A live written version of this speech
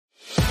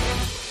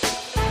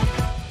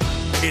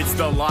It's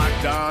the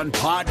Locked On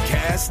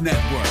Podcast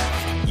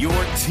Network, your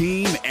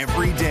team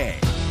every day.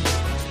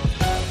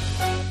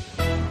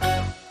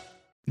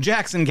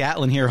 Jackson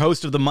Gatlin here,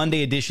 host of the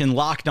Monday edition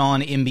Locked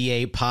On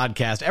NBA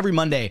podcast. Every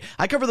Monday,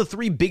 I cover the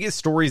three biggest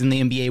stories in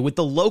the NBA with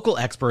the local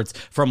experts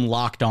from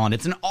Locked On.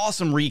 It's an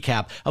awesome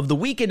recap of the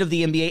weekend of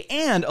the NBA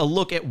and a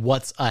look at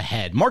what's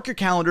ahead. Mark your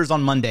calendars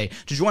on Monday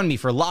to join me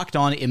for Locked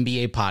On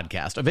NBA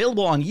podcast,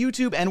 available on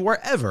YouTube and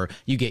wherever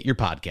you get your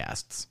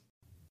podcasts.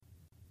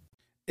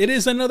 It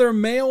is another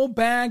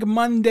Mailbag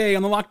Monday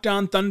on the Locked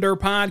On Thunder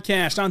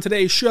podcast. On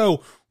today's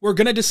show, we're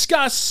going to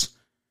discuss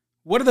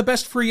what are the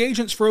best free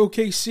agents for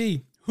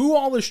OKC, who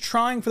all is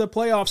trying for the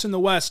playoffs in the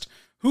West,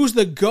 who's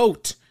the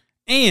GOAT,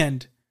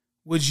 and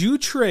would you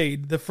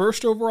trade the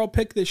first overall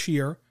pick this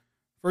year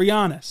for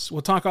Giannis?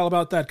 We'll talk all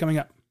about that coming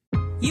up.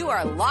 You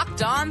are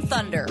Locked On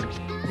Thunder,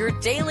 your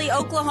daily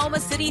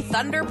Oklahoma City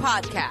Thunder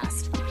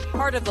podcast.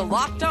 Part of the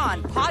Locked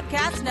On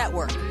Podcast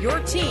Network, your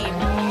team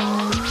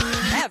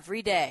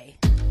every day.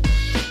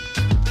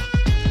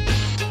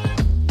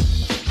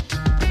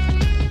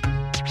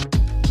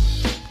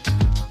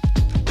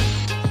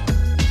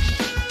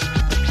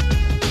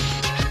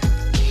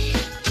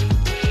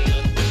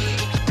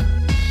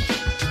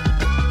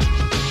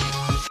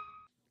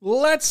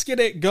 Let's get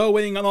it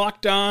going on the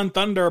Locked On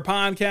Thunder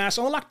podcast,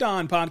 on the Locked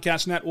On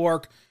Podcast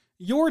Network,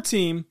 your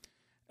team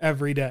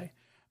every day.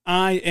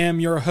 I am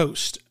your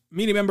host,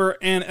 media member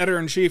and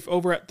editor-in-chief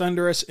over at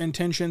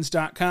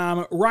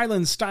thunderousintentions.com,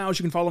 Rylan Stiles.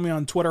 You can follow me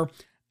on Twitter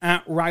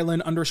at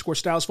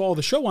Rylan_Stiles. Follow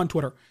the show on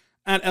Twitter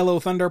at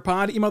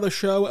LOThunderPod. Email the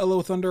show,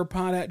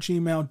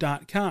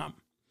 LOThunderPod@gmail.com.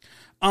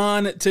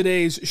 On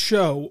today's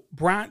show,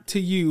 brought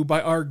to you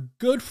by our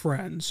good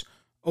friends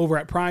over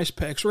at Prize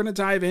Picks, we're going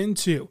to dive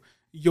into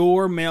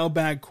your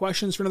mailbag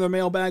questions for another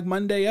Mailbag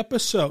Monday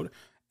episode.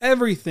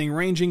 Everything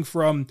ranging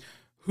from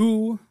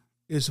who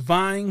is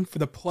vying for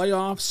the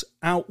playoffs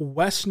out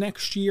west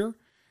next year,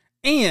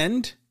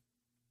 and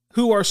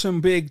who are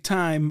some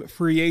big-time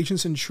free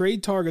agents and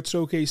trade targets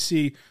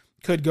OKC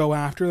could go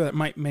after that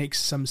might make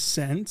some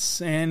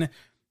sense, and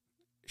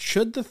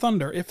should the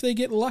Thunder, if they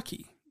get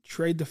lucky,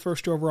 trade the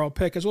first overall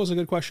pick, as well as a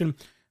good question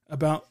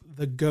about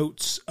the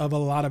GOATs of a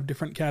lot of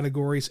different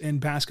categories in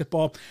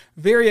basketball.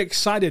 Very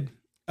excited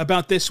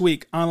about this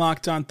week on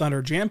Locked On Thunder.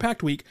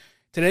 Jam-packed week.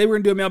 Today we're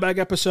going to do a mailbag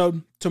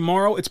episode.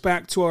 Tomorrow it's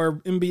back to our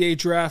NBA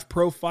draft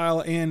profile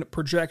and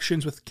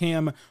projections with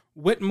Cam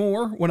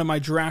Whitmore, one of my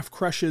draft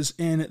crushes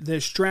in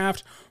this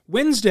draft.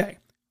 Wednesday,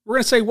 we're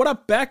going to say what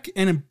up Beck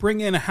and bring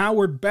in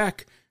Howard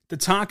Beck to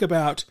talk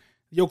about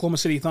the Oklahoma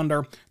City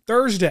Thunder.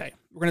 Thursday,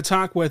 we're going to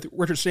talk with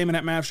Richard Stamen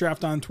at Mavs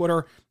Draft on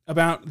Twitter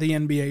about the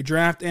NBA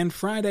draft. And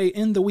Friday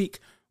in the week,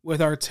 with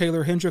our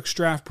Taylor Hendricks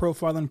draft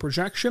profile and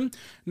projection.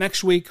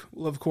 Next week,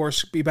 we'll, of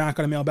course, be back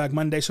on a Mailbag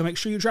Monday, so make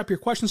sure you drop your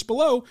questions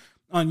below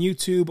on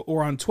YouTube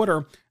or on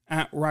Twitter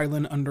at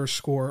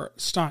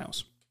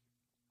Rylan_Stiles.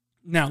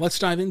 Now, let's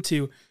dive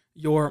into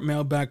your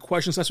mailbag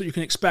questions. That's what you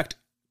can expect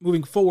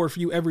moving forward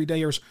for you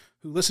everydayers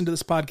who listen to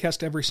this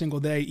podcast every single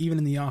day, even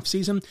in the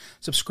off-season.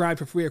 Subscribe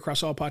for free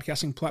across all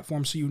podcasting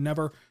platforms so you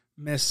never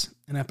miss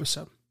an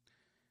episode.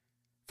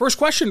 First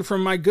question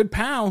from my good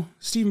pal,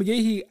 Steve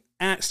McGahee,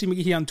 at Steve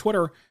McGahee on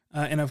Twitter,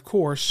 and of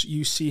course,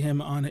 you see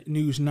him on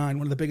News 9,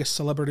 one of the biggest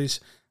celebrities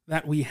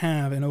that we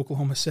have in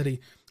Oklahoma City,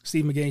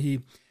 Steve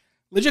McGahee.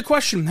 Legit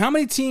question, how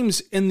many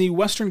teams in the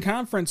Western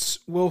Conference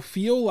will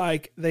feel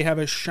like they have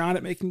a shot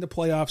at making the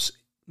playoffs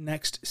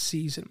next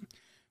season?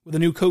 With a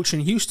new coach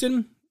in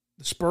Houston,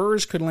 the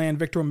Spurs could land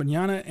Victor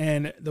Wembanyama,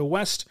 and the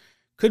West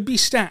could be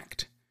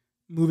stacked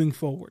moving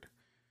forward.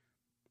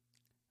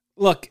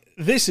 Look,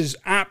 this is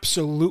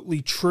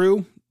absolutely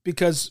true,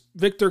 because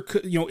Victor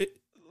could,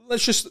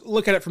 let's just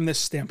look at it from this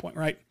standpoint,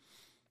 right?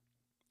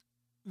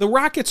 The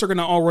Rockets are going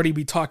to already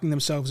be talking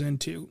themselves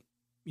into,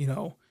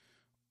 the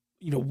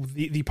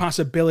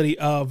possibility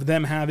of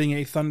them having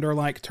a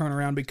Thunder-like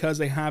turnaround because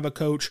they have a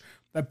coach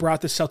that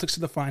brought the Celtics to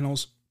the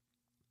finals.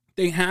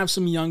 They have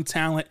some young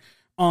talent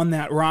on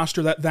that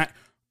roster that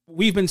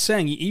we've been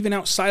saying, even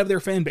outside of their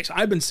fan base.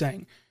 I've been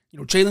saying,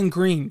 Jalen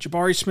Green,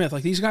 Jabari Smith,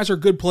 like these guys are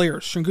good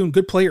players, Sengun,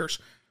 good players,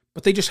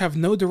 but they just have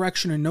no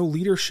direction and no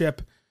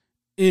leadership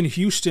in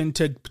Houston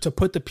to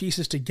put the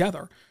pieces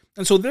together.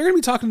 And so they're going to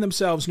be talking to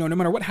themselves, no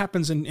matter what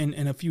happens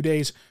in a few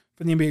days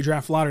for the NBA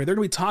draft lottery, they're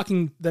going to be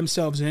talking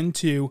themselves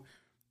into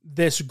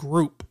this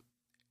group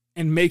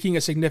and making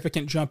a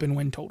significant jump in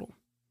win total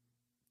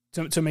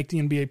to make the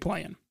NBA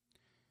play-in.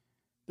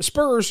 The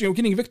Spurs,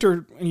 getting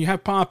Victor, and you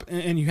have Pop,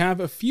 and you have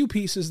a few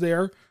pieces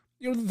there,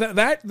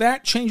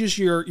 that changes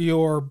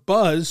your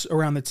buzz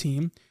around the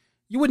team.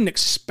 You wouldn't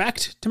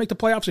expect to make the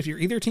playoffs if you're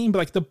either team, but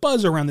like the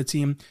buzz around the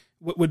team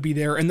would be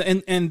there.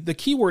 And the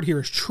key word here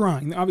is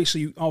trying.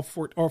 Obviously, all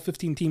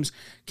 15 teams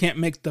can't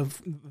make the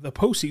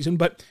postseason,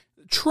 but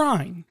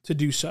trying to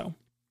do so.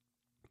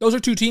 Those are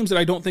two teams that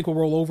I don't think will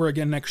roll over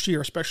again next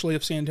year, especially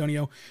if San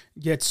Antonio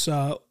gets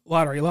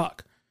lottery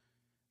luck.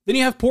 Then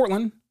you have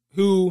Portland,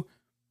 who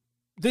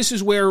this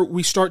is where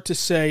we start to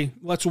say,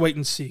 let's wait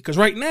and see. Because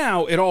right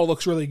now, it all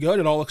looks really good.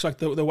 It all looks like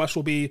the West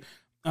will be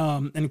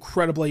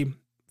incredibly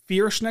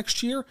fierce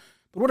next year.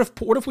 But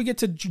what if we get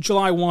to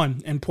July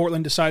 1 and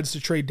Portland decides to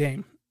trade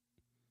Dame?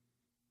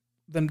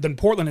 Then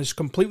Portland is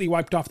completely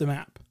wiped off the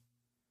map.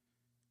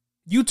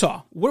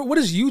 Utah, what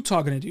is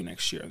Utah going to do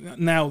next year?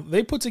 Now,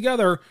 they put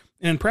together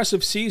an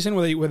impressive season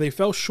where they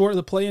fell short of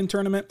the play-in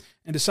tournament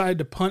and decided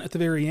to punt at the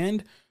very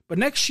end. But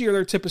next year,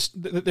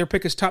 their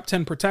pick is top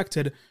 10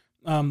 protected.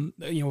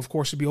 Of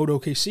course, it'd be owed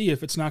OKC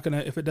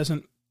if it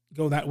doesn't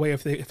go that way,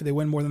 if they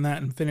win more than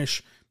that and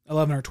finish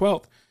 11 or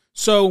 12th.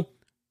 So,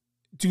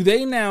 do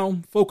they now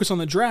focus on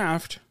the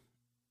draft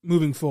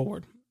moving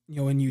forward?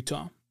 In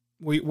Utah,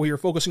 where you're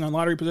focusing on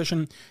lottery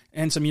position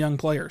and some young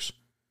players.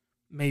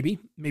 Maybe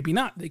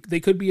not.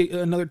 They could be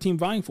another team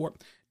vying for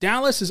it.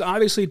 Dallas is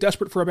obviously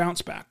desperate for a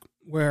bounce back,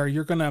 where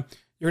you're gonna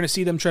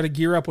see them try to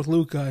gear up with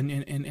Luka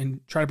and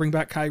try to bring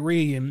back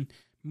Kyrie and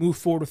move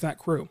forward with that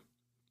crew.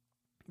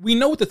 We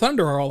know what the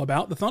Thunder are all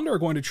about. The Thunder are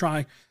going to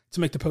try to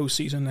make the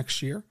postseason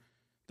next year.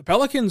 The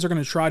Pelicans are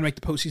going to try to make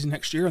the postseason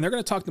next year, and they're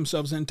going to talk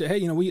themselves into,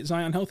 hey, we get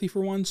Zion healthy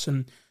for once,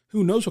 and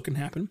who knows what can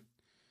happen.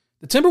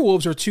 The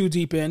Timberwolves are too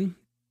deep in,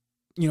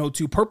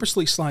 to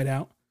purposely slide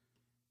out.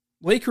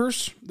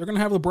 Lakers, they're going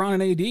to have LeBron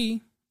and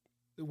AD.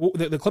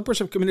 The Clippers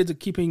have committed to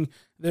keeping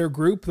their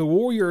group. The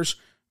Warriors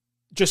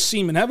just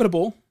seem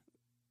inevitable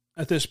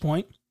at this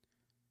point.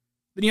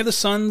 Then you have the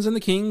Suns and the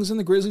Kings and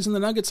the Grizzlies and the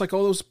Nuggets. Like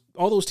all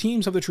those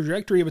teams have the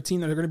trajectory of a team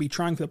that are going to be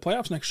trying for the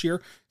playoffs next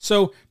year.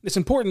 So it's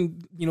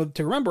important,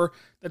 to remember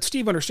that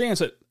Steve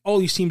understands that all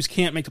these teams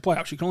can't make the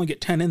playoffs. You can only get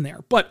 10 in there,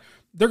 but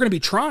they're going to be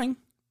trying.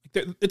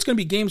 It's going to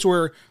be games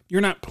where you're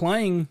not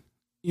playing,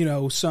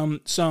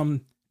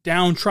 some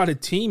downtrodden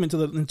team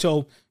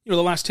until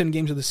the last 10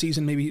 games of the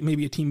season.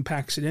 Maybe a team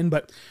packs it in,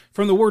 but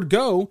from the word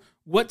go,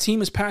 what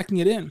team is packing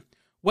it in?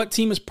 What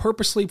team is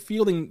purposely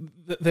fielding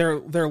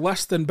their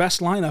less than best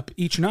lineup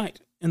each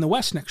night in the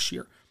West next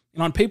year?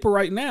 And on paper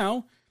right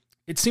now,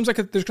 it seems like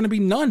there's going to be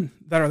none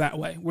that are that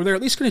way, where they're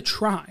at least going to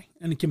try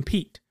and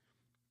compete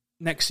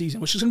next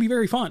season, which is going to be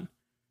very fun.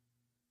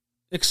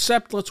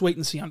 Except let's wait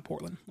and see on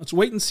Portland. Let's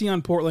wait and see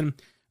on Portland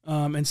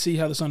and see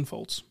how this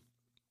unfolds.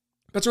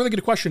 That's a really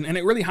good question, and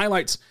it really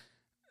highlights,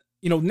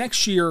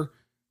 next year,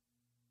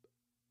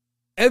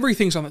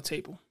 everything's on the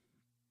table.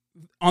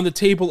 On the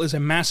table is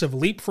a massive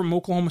leap from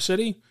Oklahoma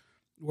City,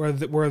 where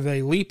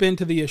they leap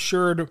into the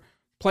assured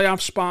playoff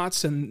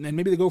spots, and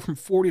maybe they go from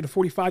 40 to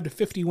 45 to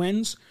 50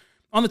 wins.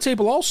 On the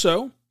table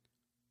also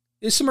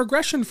is some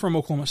regression from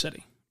Oklahoma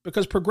City,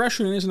 because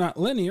progression is not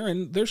linear,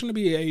 and there's going to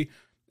be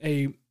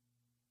a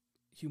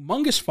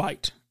humongous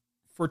fight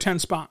for 10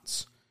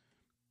 spots.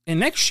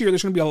 And next year,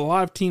 there's going to be a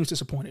lot of teams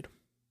disappointed.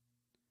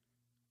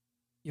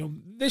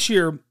 This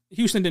year,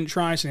 Houston didn't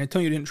try, San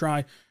Antonio didn't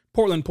try,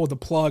 Portland pulled the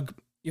plug.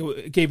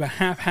 It gave a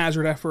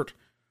haphazard effort.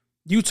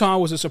 Utah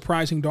was a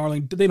surprising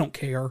darling. They don't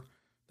care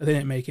that they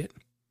didn't make it.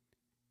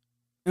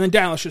 And then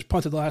Dallas just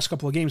punted the last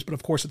couple of games, but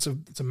of course it's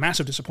a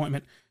massive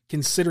disappointment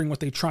considering what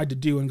they tried to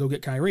do and go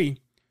get Kyrie.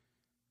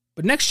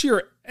 But next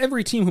year,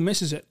 every team who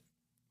misses it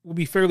will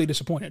be fairly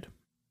disappointed.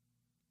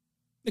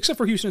 Except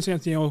for Houston and San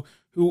Antonio,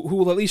 who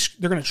will at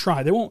least, they're going to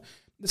try. They won't.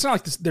 It's not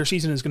like their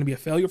season is going to be a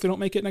failure if they don't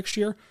make it next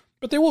year,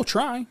 but they will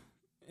try,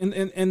 and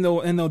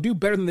they'll do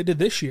better than they did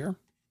this year.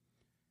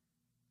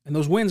 And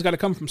those wins got to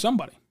come from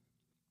somebody.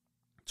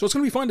 So it's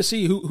going to be fun to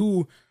see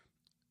who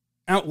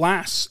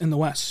outlasts in the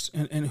West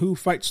and who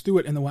fights through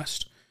it in the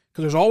West.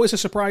 Because there's always a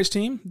surprise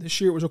team. This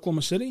year it was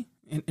Oklahoma City,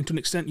 and to an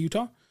extent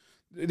Utah.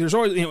 There's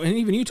always, and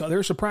even Utah, they're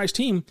a surprise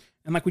team.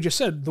 And like we just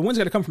said, the wins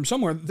got to come from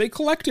somewhere. They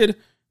collected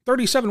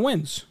 37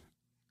 wins.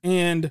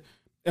 And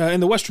in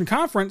the Western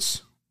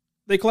Conference,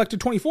 they collected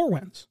 24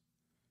 wins.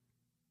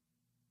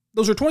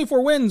 Those are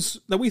 24 wins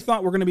that we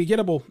thought were going to be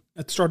gettable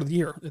at the start of the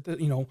year.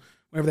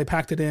 Whenever they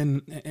packed it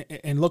in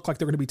and looked like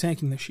they're going to be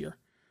tanking this year.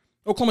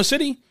 Oklahoma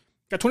City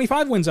got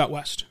 25 wins out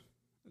West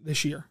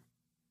this year.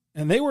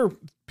 And they were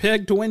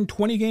pegged to win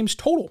 20 games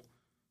total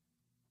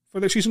for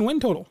their season win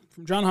total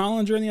from John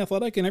Hollinger and The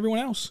Athletic and everyone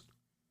else.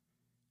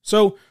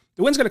 So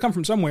the wins got to come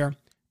from somewhere.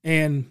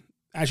 And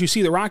as you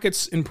see the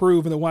Rockets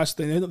improve in the West,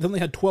 they only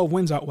had 12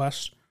 wins out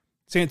West.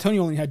 San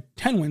Antonio only had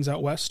 10 wins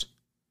out West.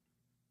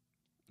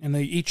 And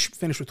they each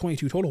finished with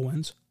 22 total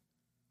wins.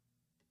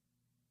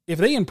 If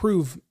they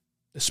improve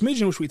a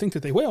smidgen, which we think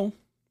that they will,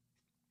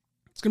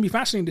 it's going to be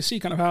fascinating to see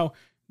kind of how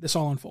this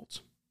all unfolds.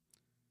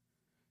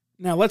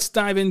 Now let's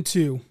dive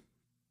into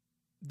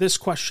this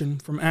question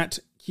from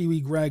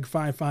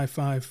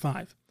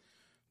 @KiwiGreg5555.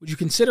 Would you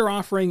consider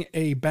offering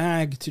a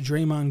bag to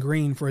Draymond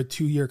Green for a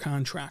 2-year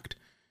contract?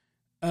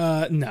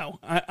 No.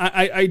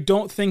 I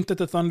don't think that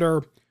the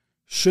Thunder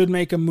should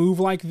make a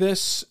move like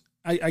this.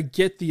 I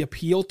get the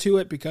appeal to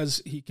it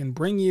because he can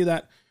bring you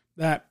that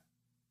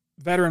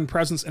veteran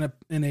presence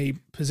in a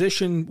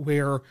position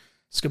where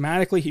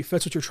schematically he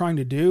fits what you're trying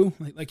to do.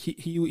 Like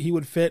he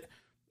would fit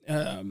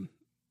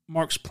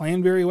Mark's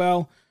plan very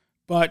well,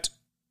 but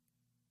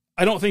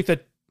I don't think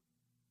that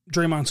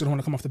Draymond's going to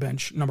want to come off the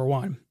bench, number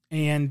one.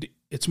 And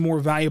it's more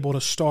valuable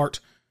to start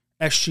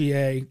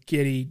SGA,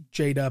 Giddey,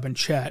 J-Dub, and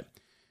Chet.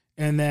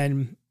 And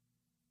then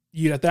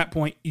you'd at that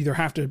point either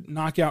have to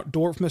knock out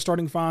Dort from the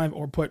starting five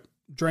or put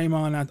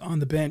Draymond on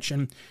the bench,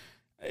 and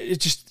it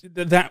just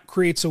that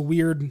creates a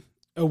weird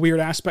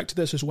aspect to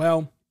this as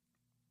well.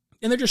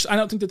 And I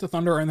don't think that the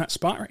Thunder are in that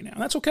spot right now.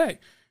 And that's okay.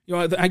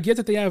 I get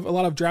that they have a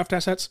lot of draft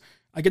assets.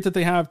 I get that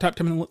they have top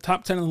 10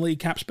 in the league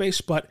cap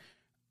space, but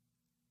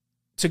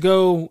to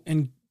go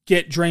and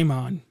get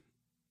Draymond,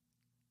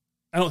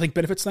 I don't think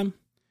benefits them,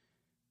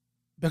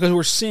 because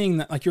we're seeing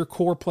that like your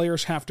core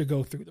players have to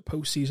go through the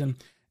postseason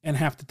and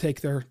have to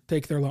take their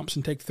lumps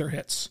and take their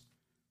hits.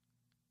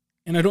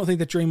 And I don't think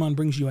that Draymond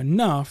brings you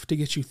enough to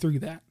get you through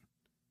that.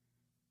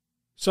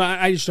 So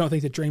I just don't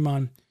think that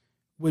Draymond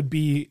would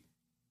be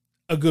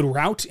a good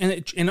route. And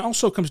it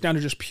also comes down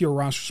to just pure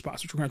roster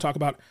spots, which we're going to talk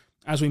about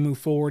as we move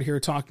forward here,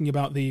 talking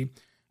about the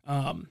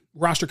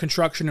roster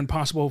construction and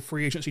possible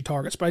free agency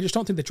targets. But I just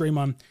don't think that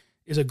Draymond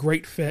is a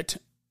great fit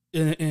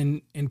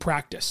in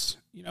practice.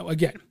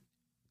 Again,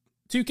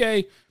 2K,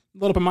 a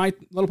little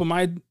up in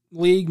my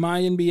league,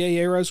 my NBA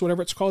eras,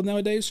 whatever it's called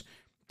nowadays.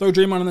 Throw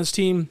Draymond on this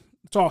team,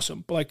 it's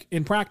awesome. But like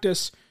in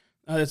practice,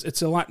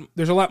 it's a lot.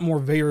 There's a lot more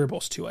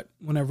variables to it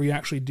whenever you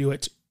actually do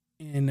it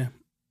in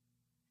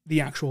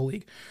the actual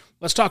league.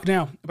 Let's talk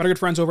now about our good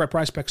friends over at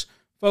PrizePicks.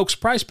 Folks,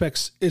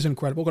 PrizePicks is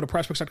incredible. Go to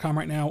PrizePicks.com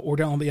right now or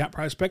download the app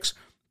PrizePicks,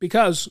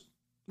 because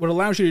what it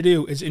allows you to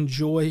do is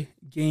enjoy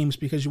games,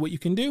 because what you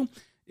can do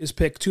is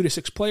pick 2 to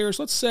 6 players.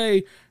 Let's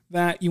say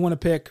that you want to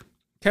pick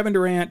Kevin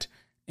Durant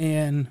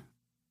and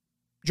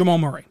Jamal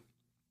Murray.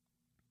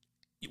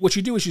 What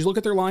you do is you look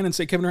at their line and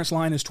say Kevin Durant's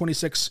line is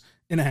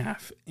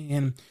 26.5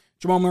 and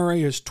Jamal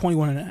Murray is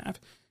 21.5.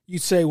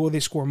 You'd say, will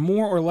they score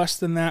more or less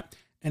than that?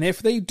 And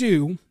if they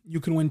do, you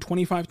can win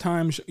 25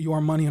 times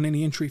your money on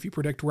any entry if you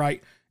predict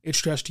right.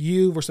 It's just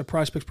you versus the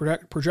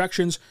PrizePicks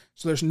projections,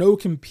 so there's no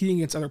competing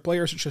against other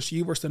players. It's just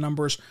you versus the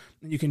numbers.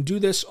 And you can do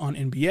this on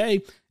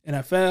NBA,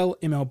 NFL,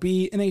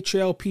 MLB,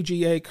 NHL,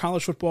 PGA,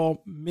 college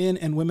football, men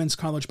and women's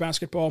college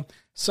basketball,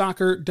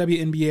 soccer,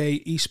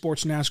 WNBA,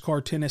 esports,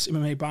 NASCAR, tennis,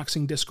 MMA,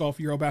 boxing, disc golf,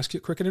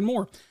 Eurobasket, cricket, and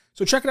more.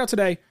 So check it out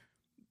today,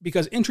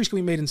 because entries can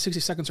be made in 60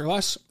 seconds or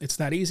less. It's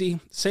that easy,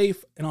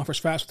 safe, and offers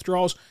fast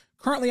withdrawals.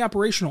 Currently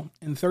operational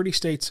in 30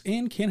 states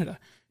and Canada.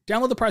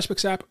 Download the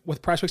PrizePicks app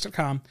with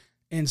PrizePicks.com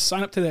and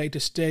sign up today to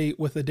stay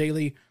with the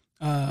daily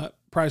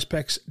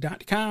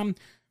PrizePicks.com.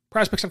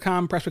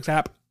 PrizePicks.com, PrizePicks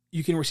app.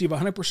 You can receive a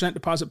 100%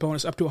 deposit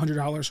bonus up to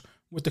 $100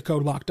 with the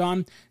code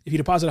LOCKEDON. If you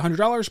deposit $100,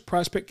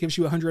 PrizePicks gives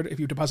you $100. If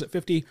you deposit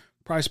 $50,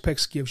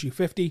 PrizePicks gives you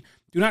 $50.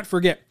 Do not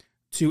forget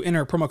to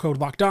enter promo code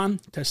LOCKEDON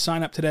to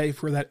sign up today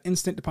for that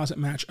instant deposit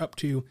match up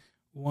to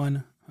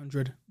 $100.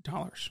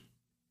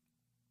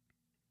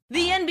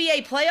 The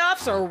NBA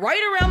playoffs are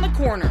right around the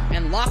corner,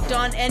 and Locked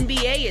On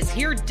NBA is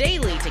here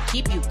daily to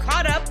keep you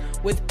caught up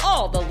with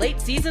all the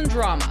late season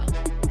drama.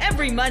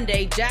 Every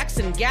Monday,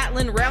 Jackson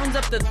Gatlin rounds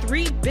up the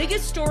 3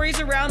 biggest stories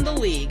around the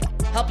league,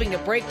 helping to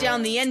break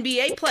down the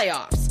NBA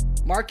playoffs.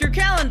 Mark your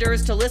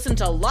calendars to listen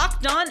to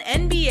Locked On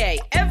NBA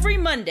every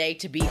Monday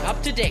to be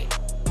up to date.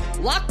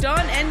 Locked On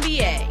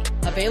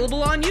NBA,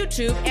 available on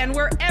YouTube and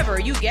wherever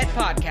you get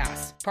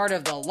podcasts. Part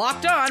of the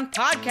Locked On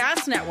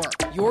Podcast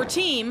Network, your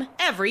team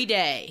every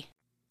day.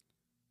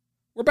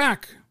 We're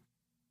back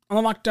on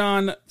the Locked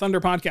On Thunder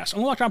podcast,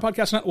 on the Locked On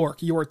Podcast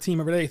Network, your team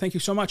every day. Thank you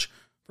so much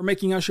for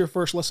making us your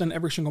first listen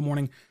every single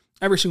morning,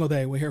 every single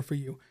day. We're here for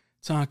you,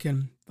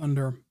 talking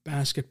Thunder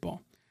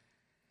basketball.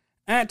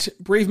 At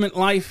Bravement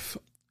Life,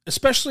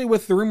 especially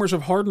with the rumors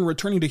of Harden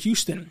returning to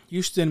Houston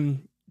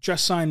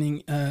just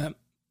signing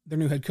their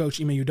new head coach,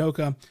 Ime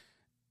Udoka,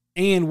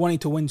 and wanting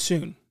to win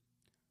soon.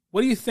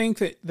 What do you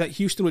think that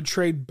Houston would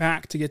trade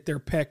back to get their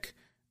pick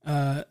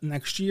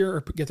next year,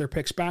 or get their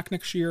picks back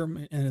next year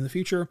and in the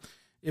future,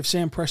 if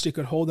Sam Presti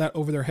could hold that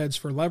over their heads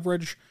for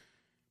leverage?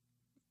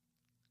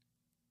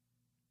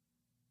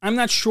 I'm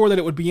not sure that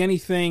it would be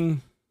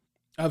anything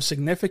of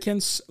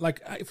significance.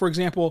 Like, for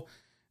example,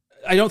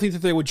 I don't think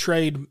that they would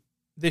trade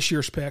this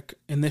year's pick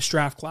in this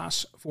draft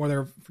class for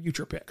their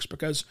future picks,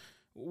 because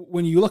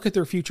when you look at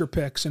their future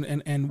picks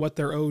and what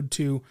they're owed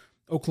to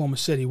Oklahoma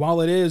City,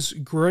 while it is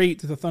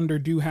great that the Thunder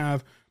do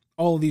have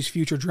all of these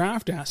future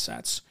draft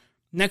assets,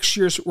 next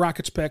year's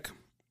Rockets pick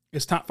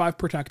is top 5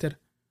 protected.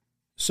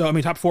 So, I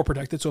mean, top 4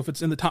 protected. So if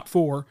it's in the top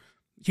 4,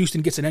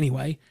 Houston gets it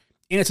anyway,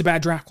 and it's a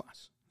bad draft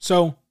class.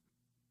 So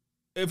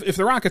if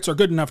the Rockets are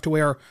good enough to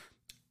where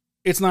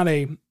it's not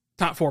a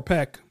top 4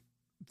 pick,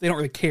 they don't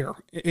really care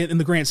in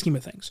the grand scheme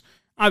of things.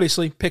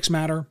 Obviously, picks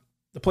matter.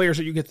 The players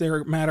that you get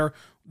there matter.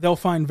 They'll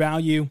find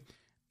value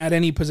at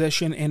any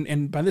position,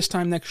 and by this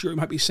time next year, we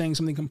might be saying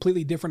something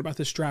completely different about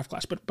this draft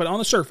class. But on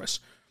the surface,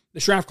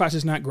 this draft class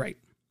is not great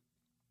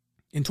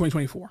in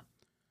 2024.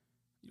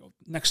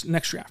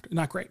 Next draft,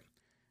 not great.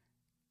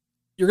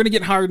 You're going to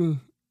get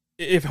Harden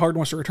if Harden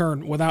wants to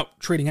return without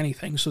trading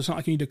anything, so it's not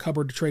like you need a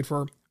cupboard to trade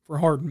for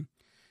Harden.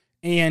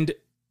 And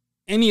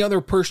any other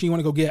person you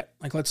want to go get,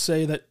 like let's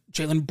say that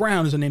Jaylen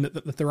Brown is a name that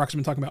the Rockets have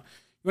been talking about.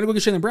 You want to go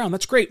get Jaylen Brown,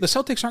 that's great. The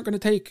Celtics aren't going to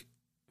take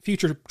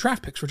future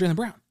draft picks for Jaylen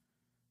Brown.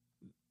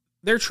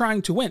 They're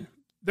trying to win.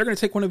 They're going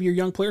to take one of your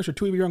young players or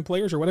 2 of your young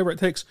players or whatever it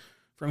takes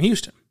from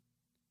Houston.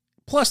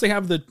 Plus, they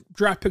have the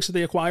draft picks that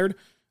they acquired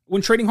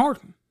when trading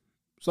Harden.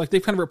 So like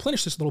they've kind of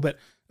replenished this a little bit,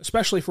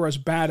 especially for as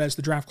bad as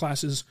the draft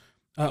classes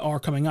are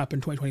coming up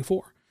in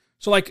 2024.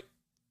 So like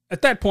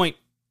at that point,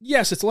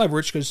 yes, it's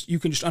leverage because you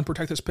can just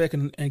unprotect this pick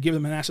and give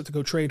them an asset to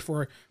go trade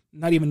for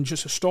not even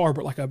just a star,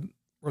 but like a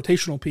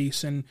rotational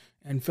piece and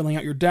filling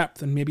out your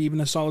depth and maybe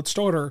even a solid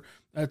starter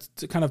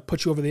to kind of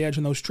put you over the edge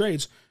in those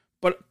trades.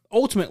 But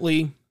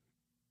ultimately,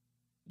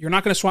 you're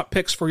not going to swap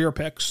picks for your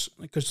picks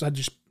because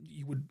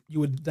you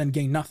would then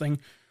gain nothing.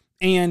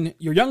 And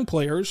your young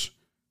players,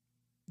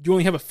 you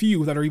only have a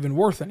few that are even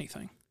worth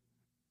anything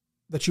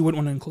that you wouldn't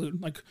want to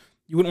include. Like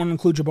you wouldn't want to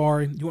include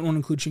Jabari, you wouldn't want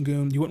to include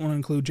Şengün, you wouldn't want to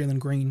include Jalen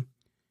Green,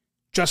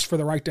 just for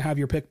the right to have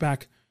your pick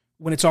back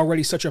when it's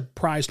already such a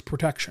prized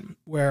protection.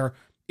 Where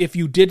if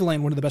you did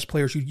land one of the best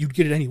players, you'd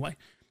get it anyway.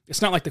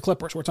 It's not like the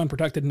Clippers where it's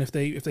unprotected, and if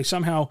they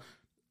somehow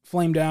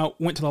flamed out,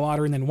 went to the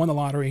lottery, and then won the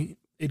lottery,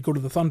 it'd go to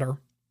the Thunder.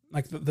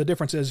 Like the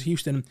difference is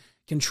Houston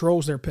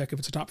controls their pick if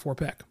it's a top 4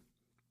 pick.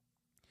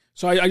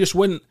 So I just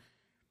wouldn't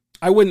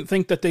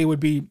think that they would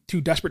be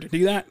too desperate to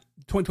do that.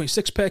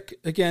 2026 pick,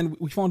 again,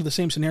 we fall into the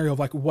same scenario of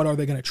like, what are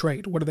they going to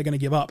trade? What are they going to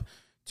give up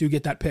to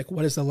get that pick?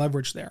 What is the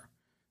leverage there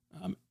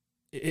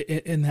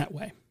in that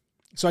way?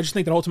 So I just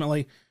think that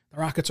ultimately the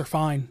Rockets are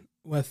fine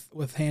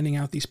with handing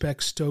out these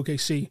picks to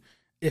OKC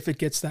if it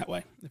gets that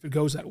way, if it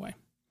goes that way.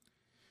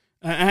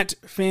 At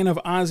fan of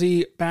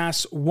Ozzy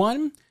Bass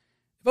 1,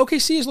 if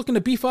OKC is looking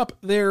to beef up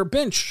their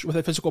bench with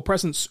a physical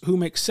presence who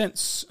makes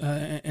sense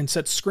and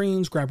sets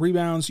screens, grab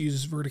rebounds,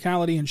 uses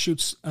verticality, and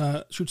shoots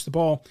the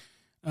ball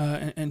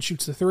and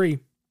shoots the three,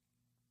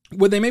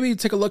 would they maybe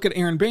take a look at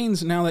Aaron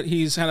Baines now that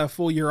he's had a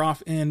full year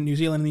off in New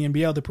Zealand in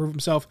the NBL to prove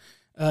himself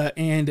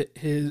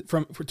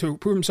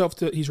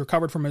he's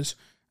recovered from his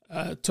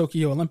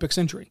Tokyo Olympics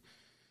injury?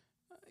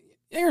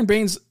 Aaron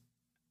Baines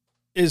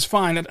is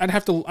fine. I'd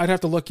have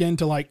to look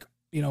into like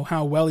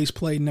how well he's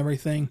played and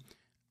everything.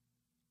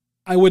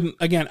 I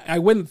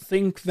wouldn't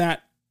think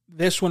that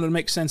this one would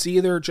make sense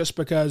either, just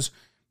because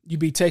you'd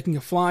be taking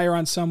a flyer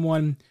on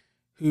someone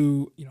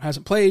who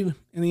hasn't played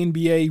in the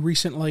NBA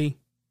recently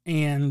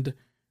and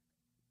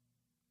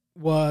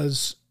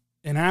was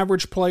an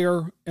average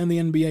player in the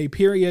NBA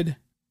period.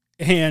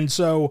 And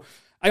so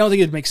I don't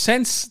think it makes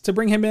sense to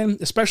bring him in,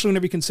 especially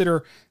whenever you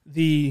consider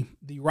the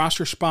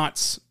roster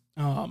spots,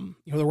 the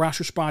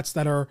roster spots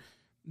that are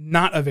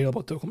not available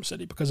at Oklahoma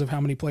City because of how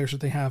many players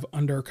that they have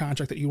under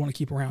contract that you want to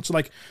keep around. So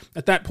like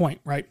at that point,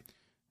 right?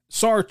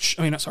 Sarge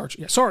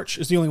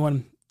is the only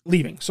one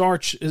leaving.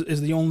 Sarge is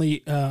the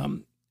only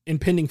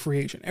impending free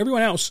agent.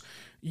 Everyone else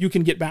you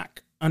can get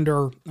back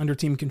under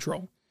team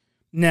control.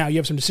 Now you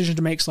have some decisions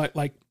to make,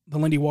 like the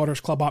Lindy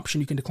Waters club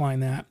option. You can decline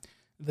that.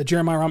 The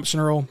Jeremiah Robinson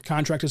Earl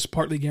contract is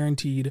partly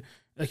guaranteed.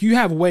 Like you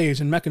have ways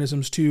and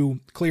mechanisms to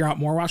clear out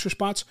more roster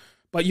spots.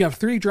 But you have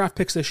 3 draft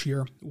picks this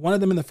year, one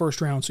of them in the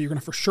first round, so you're going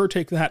to for sure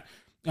take that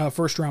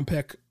first round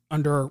pick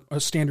under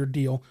a standard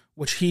deal,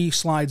 which he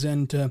slides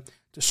into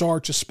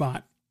Sarge's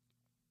spot.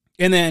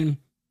 And then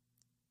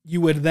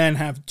you would then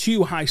have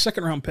 2 high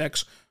second round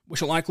picks,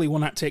 which likely will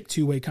not take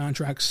 2-way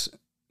contracts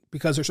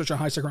because they're such a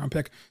high second round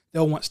pick.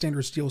 They'll want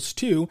standard deals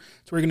too.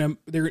 So then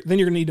you're going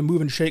to need to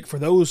move and shake for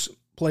those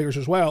players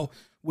as well.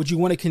 Would you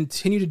want to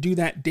continue to do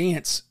that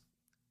dance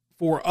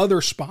for other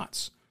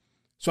spots?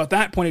 So at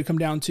that point, it'd come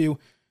down to,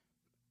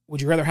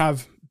 would you rather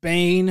have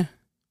Bane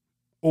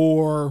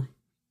or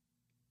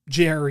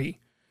JRE?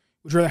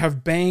 Would you rather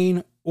have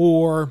Bane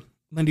or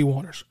Lindy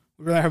Waters?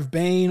 Would you rather have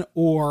Bane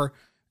or,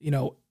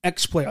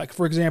 X player? Like,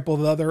 for example,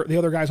 the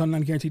other guys on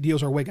non-guaranteed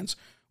deals are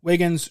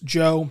Wiggins,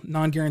 Joe,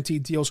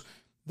 non-guaranteed deals.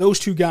 Those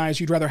 2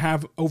 guys you'd rather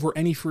have over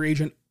any free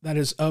agent that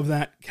is of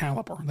that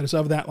caliber, that is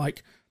of that,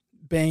 like,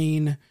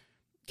 Bane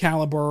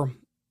caliber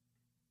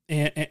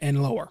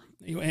and lower,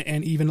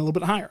 and even a little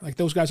bit higher. Like,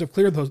 those guys have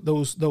cleared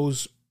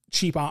those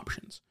cheap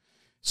options.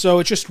 So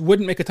it just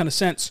wouldn't make a ton of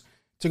sense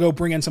to go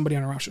bring in somebody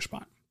on a roster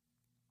spot.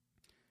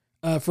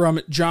 From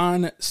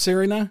John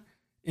Serena,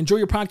 enjoy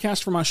your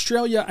podcast from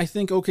Australia. I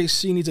think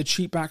OKC needs a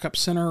cheap backup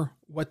center.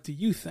 What do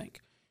you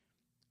think?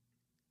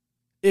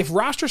 If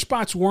roster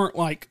spots weren't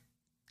like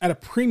at a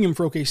premium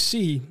for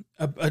OKC,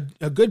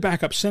 a good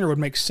backup center would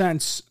make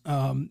sense.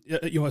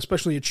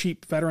 Especially a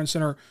cheap veteran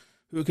center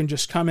who can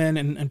just come in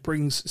and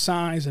brings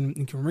size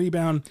and can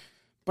rebound.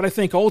 But I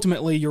think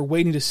ultimately you're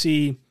waiting to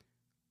see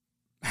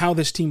how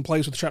this team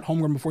plays with Chet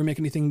Holmgren before you make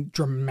anything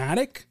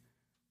dramatic.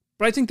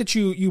 But I think that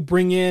you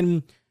bring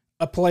in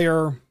a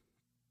player,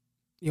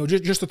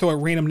 just to throw a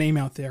random name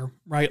out there,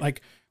 right?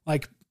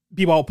 Like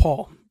B-Ball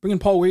Paul. Bring in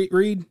Paul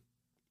Reed.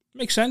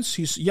 Makes sense.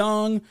 He's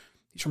young.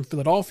 He's from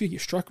Philadelphia. He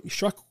struck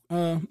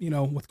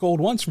with gold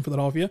once from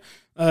Philadelphia.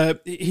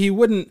 He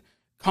wouldn't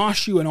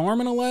cost you an arm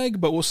and a leg,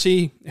 but we'll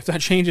see if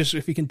that changes.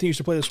 If he continues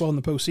to play this well in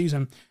the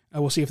postseason,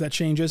 we'll see if that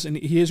changes. And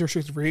he is a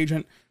restricted free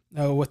agent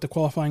with the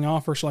qualifying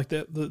offer, so like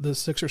the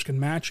Sixers can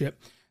match it.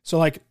 So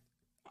like,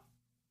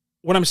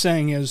 what I'm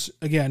saying is,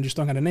 again, just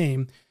throwing out a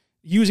name,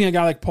 using a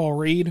guy like Paul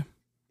Reed,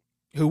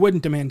 who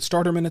wouldn't demand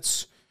starter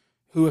minutes,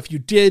 who if you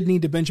did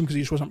need to bench him because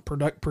he just wasn't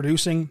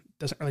producing,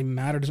 doesn't really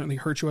matter, doesn't really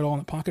hurt you at all in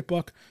the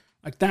pocketbook.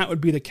 Like that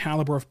would be the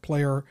caliber of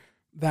player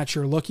that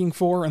you're looking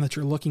for and that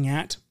you're looking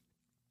at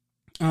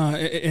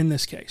in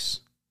this case.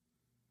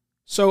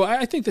 So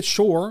I think that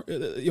sure,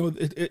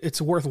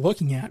 it's worth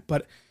looking at,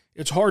 but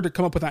it's hard to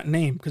come up with that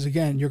name because,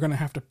 again, you're going to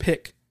have to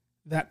pick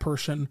that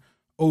person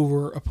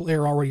over a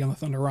player already on the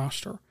Thunder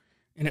roster.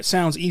 And it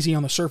sounds easy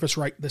on the surface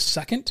right this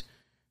second,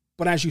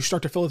 but as you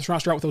start to fill this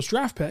roster out with those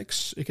draft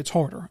picks, it gets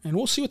harder. And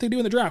we'll see what they do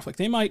in the draft. Like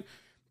they might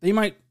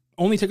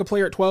only take a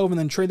player at 12 and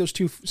then trade those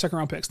 2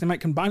 second-round picks. They might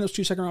combine those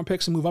 2 second-round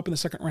picks and move up in the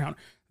second round.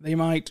 They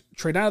might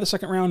trade out of the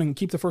second round and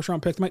keep the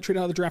first-round pick. They might trade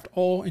out of the draft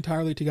all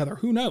entirely together.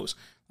 Who knows?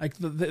 Like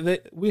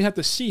we have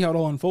to see how it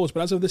all unfolds.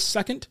 But as of this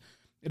second,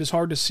 it is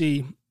hard to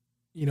see,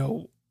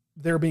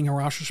 there being a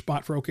roster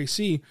spot for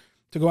OKC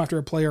to go after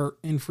a player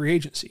in free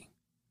agency,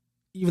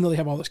 even though they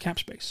have all this cap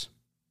space.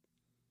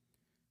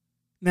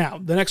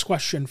 Now, the next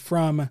question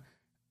from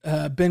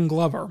Ben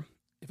Glover.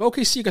 If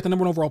OKC got the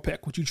number 1 overall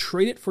pick, would you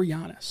trade it for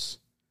Giannis?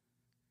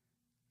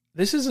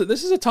 This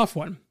is a tough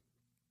one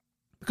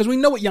because we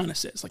know what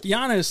Giannis is. Like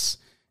Giannis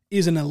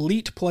is an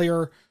elite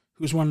player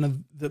who's one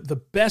of the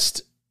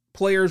best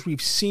players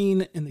we've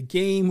seen in the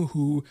game,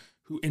 who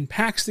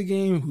impacts the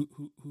game,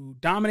 who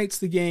dominates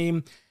the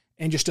game,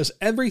 and just does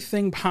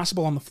everything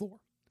possible on the floor.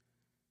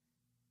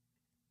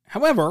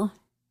 However,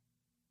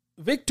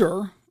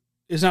 Victor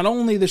is not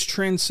only this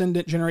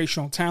transcendent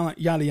generational talent,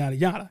 yada, yada,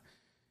 yada.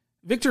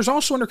 Victor's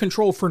also under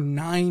control for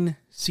 9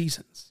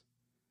 seasons.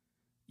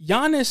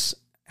 Giannis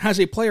has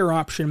a player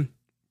option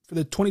for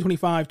the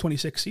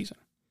 2025-26 season.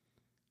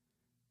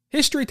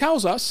 History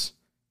tells us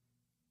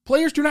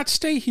players do not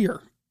stay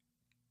here.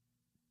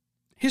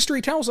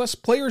 History tells us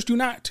players do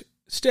not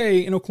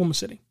stay in Oklahoma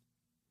City.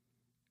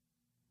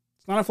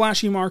 It's not a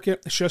flashy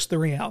market. It's just the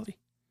reality.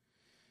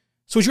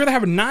 So would you rather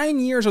have 9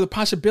 years of the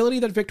possibility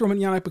that Victor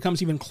Wembanyama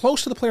becomes even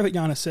close to the player that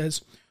Giannis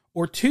is,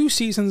 or 2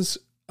 seasons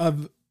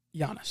of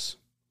Giannis?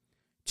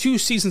 2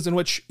 seasons in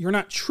which you're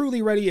not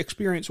truly ready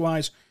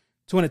experience-wise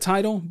to win a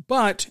title,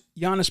 but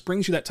Giannis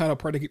brings you that title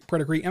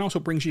pedigree and also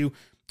brings you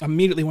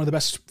immediately one of the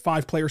best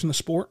 5 players in the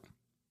sport.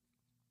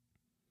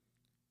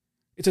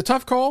 It's a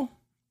tough call.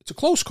 It's a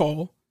close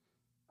call.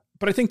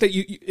 But I think that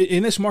you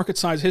in this market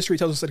size, history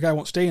tells us that a guy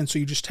won't stay in, so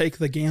you just take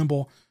the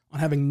gamble on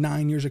having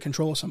 9 years of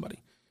control of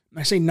somebody. And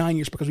I say 9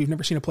 years because we've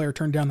never seen a player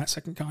turn down that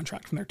second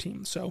contract from their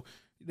team. So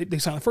they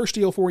sign the first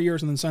deal 4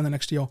 years and then sign the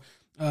next deal.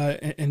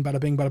 And bada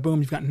bing, bada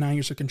boom, you've got 9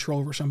 years of control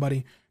over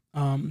somebody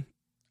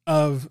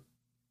of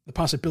the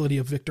possibility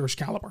of Victor's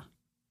caliber.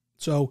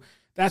 So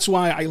that's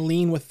why I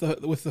lean with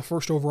the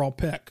first overall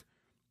pick.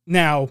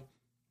 Now,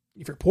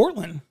 if you're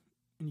Portland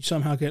and you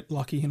somehow get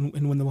lucky and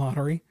win the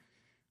lottery,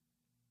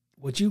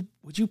 would you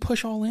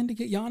push all in to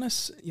get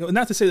Giannis?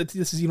 Not to say that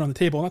this is even on the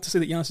table, not to say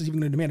that Giannis is even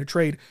going to demand a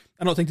trade.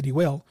 I don't think that he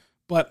will.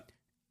 But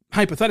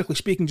hypothetically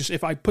speaking, just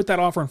if I put that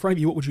offer in front of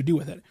you, what would you do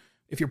with it?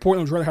 If you're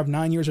Portland, would you rather have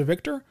 9 years of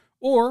Victor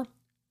or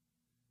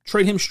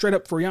trade him straight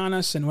up for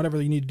Giannis and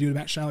whatever you need to do to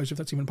match salaries, if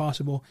that's even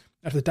possible,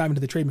 after the dive into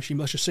the trade machine?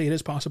 But let's just say it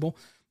is possible.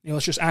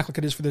 Let's just act like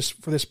it is for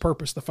this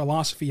purpose, the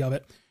philosophy of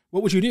it.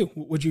 What would you do?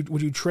 Would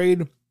you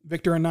trade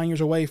Victor and 9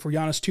 years away for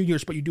Giannis 2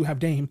 years, but you do have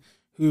Dame,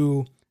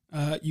 who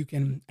you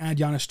can add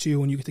Giannis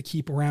to, and you get to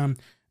keep around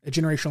a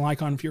generational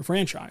icon for your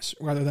franchise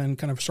rather than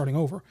kind of starting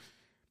over?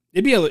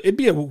 It'd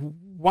be a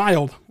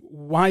wild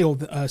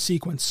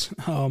sequence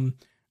of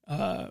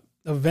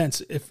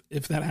events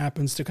if that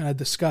happens, to kind of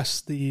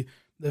discuss the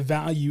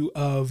value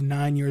of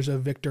 9 years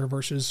of Victor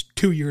versus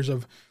 2 years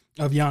of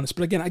Giannis.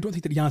 But again, I don't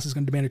think that Giannis is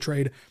going to demand a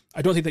trade.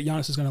 I don't think that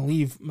Giannis is going to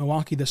leave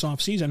Milwaukee this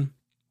offseason.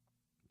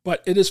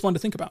 But it is fun to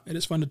think about. It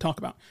is fun to talk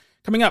about.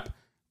 Coming up,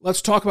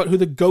 let's talk about who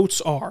the GOATs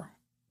are.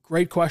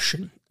 Great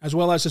question. As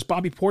well as, does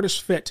Bobby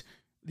Portis fit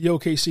the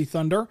OKC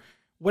Thunder?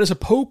 What does a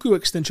Poku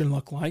extension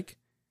look like?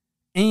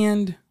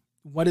 And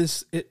what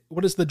does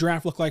the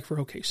draft look like for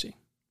OKC?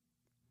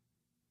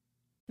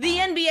 The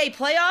NBA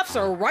playoffs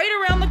are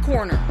right around the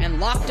corner, and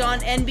Locked On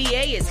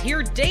NBA is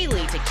here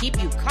daily to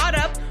keep you caught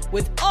up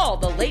with all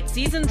the late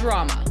season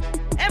drama.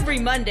 Every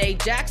Monday,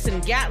 Jackson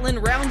Gatlin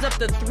rounds up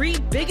the 3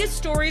 biggest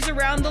stories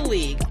around the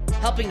league,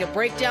 helping to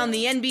break down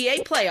the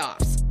NBA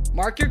playoffs.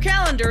 Mark your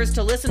calendars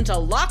to listen to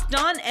Locked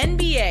On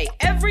NBA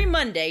every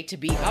Monday to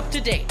be up to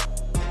date.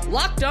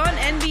 Locked On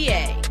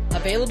NBA,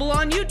 available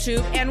on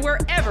YouTube and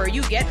wherever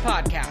you get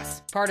podcasts.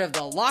 Part of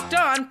the Locked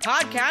On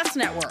Podcast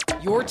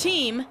Network, your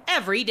team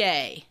every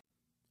day.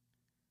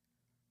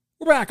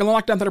 We're back on the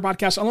Locked On Thunder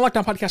Podcast, on the Locked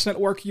On Podcast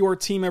Network, your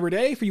team every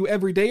day. For you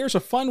everydayers, a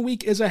fun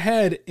week is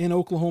ahead in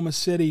Oklahoma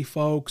City,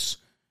 folks.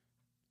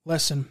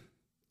 Listen,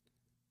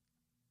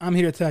 I'm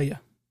here to tell you,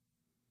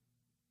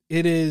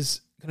 it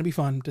is going to be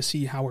fun to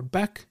see Howard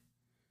Beck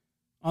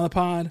on the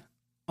pod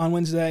on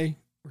Wednesday,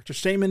 Richard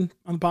Stamen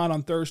on the pod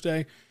on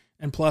Thursday,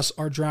 and plus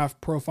our draft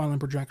profile and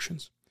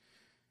projections.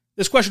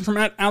 This question from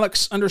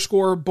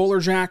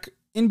 @Alex_Bowlerjack.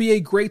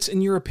 NBA greats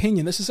in your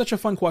opinion. This is such a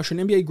fun question.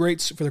 NBA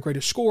greats for the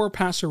greatest scorer,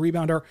 passer,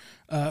 rebounder,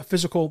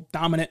 physical,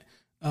 dominant,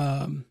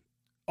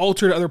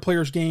 altered other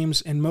players'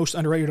 games, and most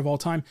underrated of all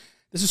time.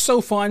 This is so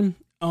fun.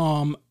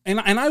 And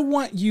I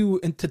want you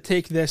to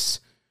take this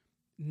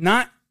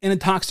not in a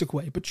toxic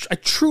way, but I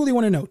truly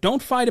want to know.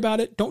 Don't fight about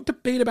it. Don't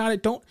debate about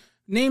it. Don't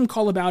name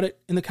call about it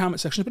in the comment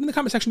section. But in the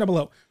comment section down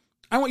below,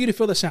 I want you to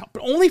fill this out.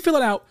 But only fill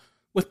it out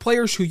with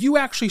players who you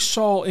actually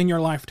saw in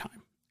your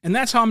lifetime. And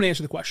that's how I'm going to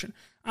answer the question.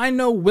 I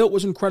know Wilt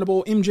was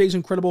incredible. MJ's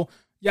incredible.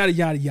 Yada,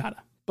 yada,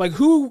 yada. But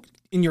who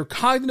in your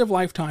cognitive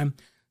lifetime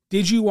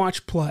did you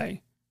watch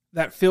play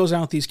that fills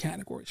out these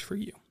categories for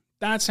you?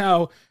 That's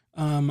how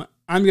I'm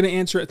going to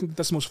answer it. I think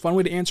that's the most fun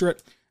way to answer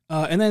it.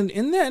 And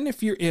then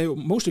if you're,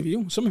 most of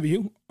you, some of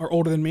you are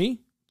older than me,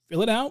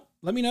 fill it out.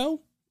 Let me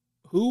know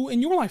who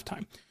in your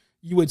lifetime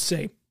you would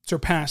say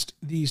surpassed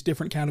these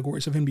different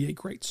categories of NBA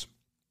greats.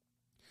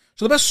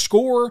 So the best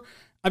scorer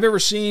I've ever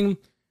seen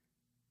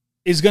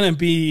is going to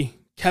be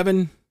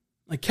Kevin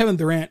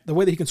Durant. The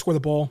way that he can score the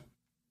ball,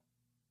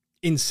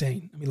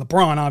 insane. I mean,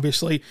 LeBron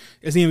obviously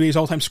is the NBA's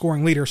all-time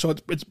scoring leader, so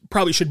it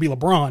probably should be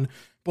LeBron.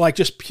 But like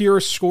just pure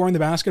scoring the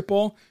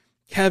basketball,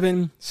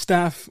 Kevin,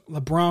 Steph,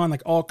 LeBron,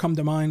 like all come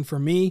to mind for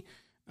me.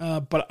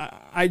 But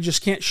I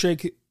just can't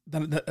shake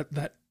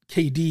that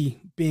KD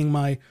being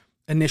my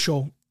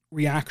initial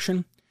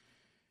reaction.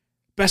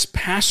 Best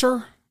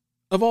passer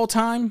of all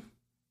time.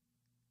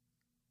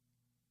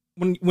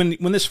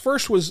 When this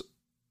first was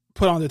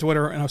put onto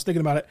Twitter and I was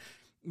thinking about it,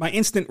 my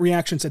instant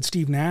reaction said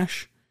Steve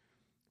Nash.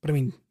 But I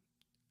mean,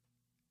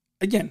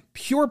 again,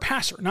 pure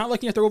passer, not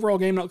looking at their overall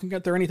game, not looking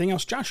at their anything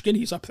else. Josh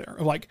Giddey's up there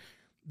of like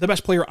the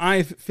best player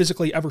I've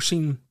physically ever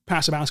seen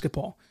pass a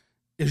basketball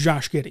is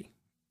Josh Giddey.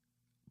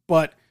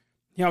 But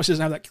he obviously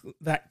doesn't have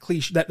that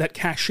cliche, that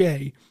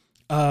cachet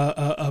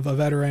of a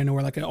veteran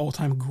or like an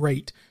all-time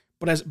great.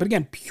 But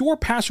again, pure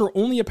passer,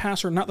 only a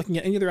passer, not looking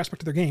at any other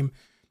aspect of their game.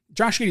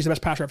 Josh Giddey's the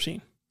best passer I've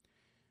seen.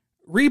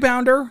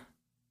 Rebounder,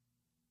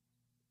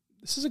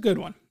 this is a good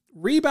one.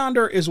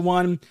 Rebounder is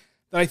one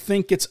that I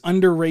think gets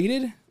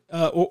underrated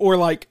or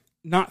like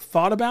not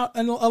thought about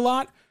a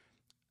lot.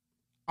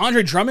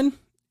 Andre Drummond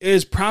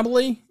is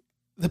probably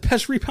the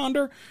best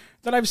rebounder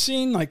that I've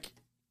seen like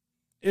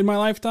in my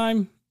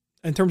lifetime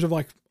in terms of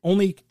like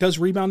only does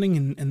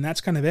rebounding and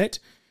that's kind of it.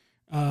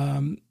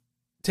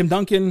 Tim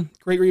Duncan,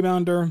 great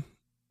rebounder.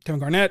 Kevin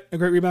Garnett, a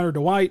great rebounder.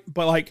 Dwight,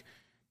 but like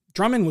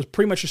Drummond was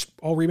pretty much just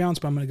all rebounds.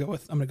 But I'm gonna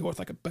go with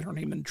like a better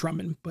name than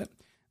Drummond. But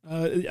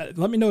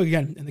let me know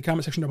again in the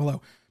comment section down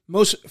below.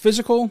 Most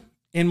physical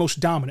and most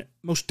dominant.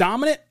 Most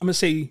dominant, I'm gonna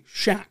say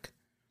Shaq.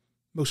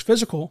 Most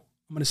physical,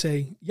 I'm gonna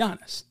say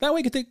Giannis. That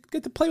way, get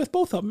to play with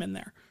both of them in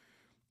there.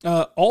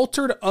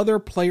 Altered other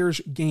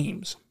players'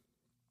 games.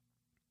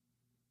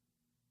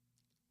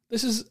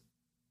 This is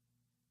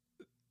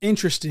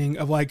interesting.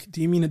 Of like,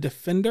 do you mean a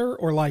defender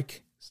or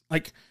like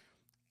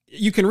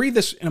you can read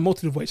this in a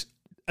multitude of ways.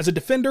 As a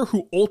defender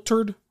who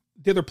altered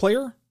the other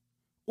player,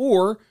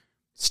 or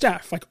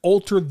Steph, like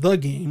altered the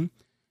game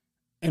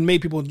and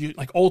made people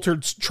like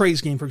altered Trey's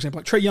game, for example,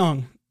 like Trae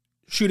Young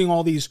shooting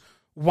all these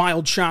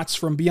wild shots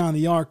from beyond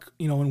the arc.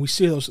 You know, when we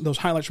see those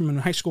highlights from in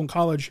high school and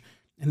college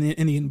and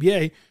in the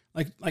NBA,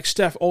 like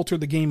Steph altered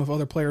the game of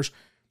other players.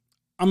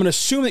 I'm going to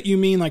assume that you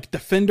mean like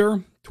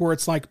defender, to where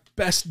it's like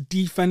best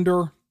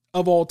defender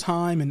of all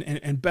time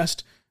and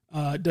best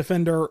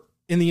defender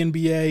in the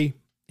NBA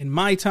in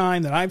my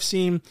time that I've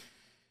seen.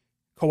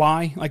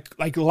 Kawhi, like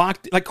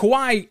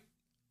Kawhi,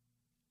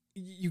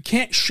 you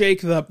can't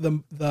shake the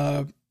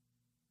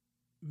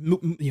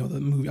movie.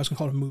 I was gonna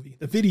call it a movie.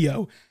 The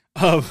video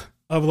of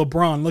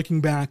LeBron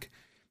looking back,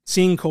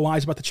 seeing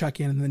Kawhi's about to check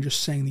in, and then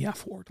just saying the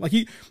F word. Like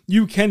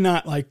you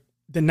cannot like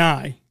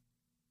deny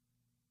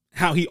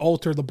how he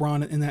altered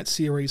LeBron in that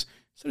series.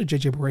 So did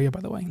JJ Barea,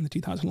 by the way, in the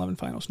 2011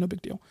 finals. No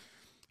big deal.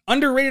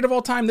 Underrated of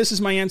all time. This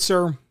is my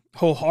answer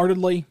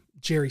wholeheartedly.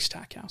 Jerry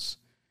Stackhouse.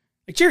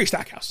 Like Jerry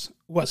Stackhouse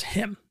was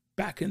him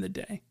back in the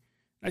day.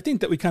 I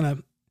think that we kind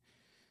of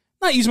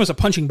not use him as a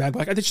punching bag, but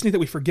like, I just think that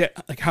we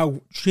forget like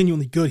how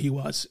genuinely good he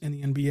was in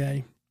the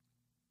NBA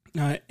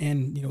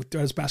and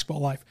throughout his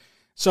basketball life.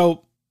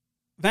 So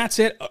that's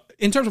it.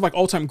 In terms of like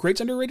all-time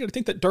greats underrated, I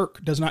think that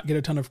Dirk does not get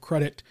a ton of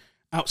credit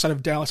outside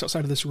of Dallas,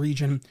 outside of this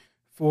region,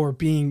 for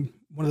being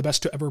one of the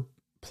best to ever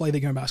play the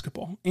game of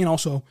basketball and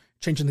also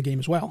changing the game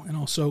as well. And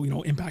also,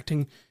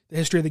 impacting the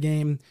history of the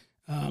game,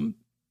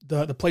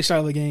 the play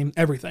style of the game,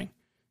 everything.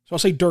 So I'll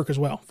say Dirk as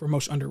well for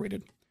most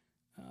underrated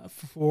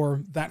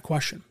for that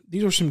question.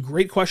 These are some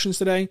great questions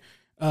today.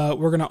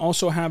 We're going to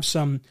also have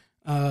some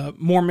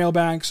more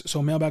mailbags.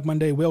 So Mailbag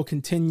Monday will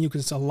continue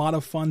because it's a lot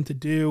of fun to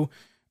do,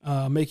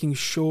 making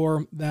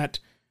sure that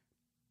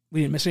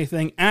we didn't miss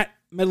anything. At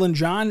Medlin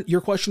John,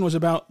 your question was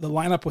about the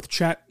lineup with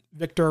Chet,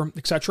 Victor,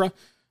 etc.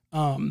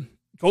 Go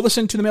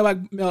listen to the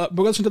mailbag. Go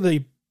listen to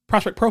the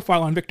prospect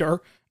profile on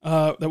Victor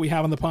that we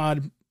have on the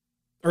pod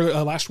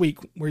last week,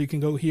 where you can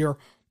go hear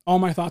all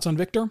my thoughts on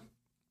Victor.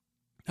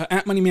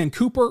 At Moneyman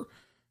Cooper,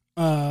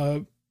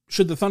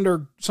 should the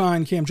Thunder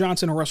sign Cam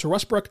Johnson or Russell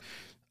Westbrook?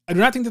 I do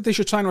not think that they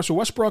should sign Russell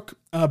Westbrook,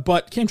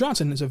 but Cam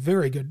Johnson is a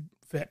very good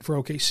fit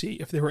for OKC.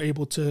 If they were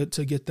able to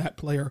get that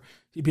player,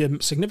 he'd be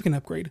a significant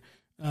upgrade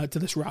to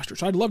this roster.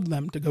 So I'd love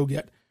them to go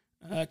get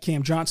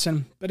Cam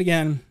Johnson. But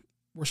again,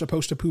 we're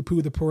supposed to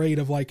poo-poo the parade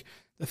of like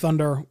the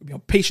Thunder,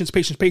 patience.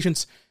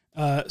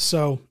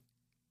 So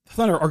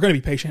Thunder are going to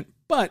be patient,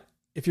 but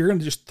if you're going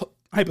to just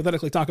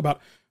hypothetically talk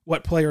about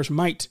what players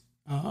might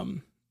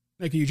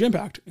make a huge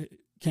impact,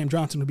 Cam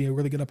Johnson would be a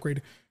really good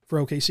upgrade for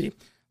OKC.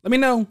 Let me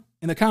know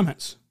in the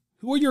comments,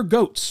 who are your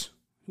GOATs?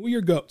 Who are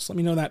your GOATs? Let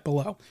me know that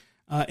below.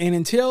 And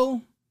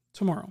until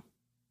tomorrow,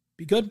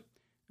 be good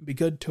and be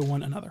good to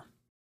one another.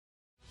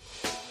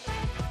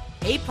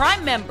 Hey,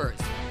 Prime members,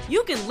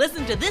 you can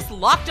listen to this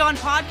Locked On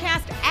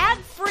podcast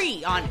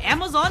ad-free on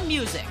Amazon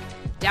Music.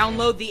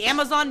 Download the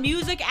Amazon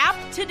Music app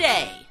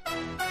today.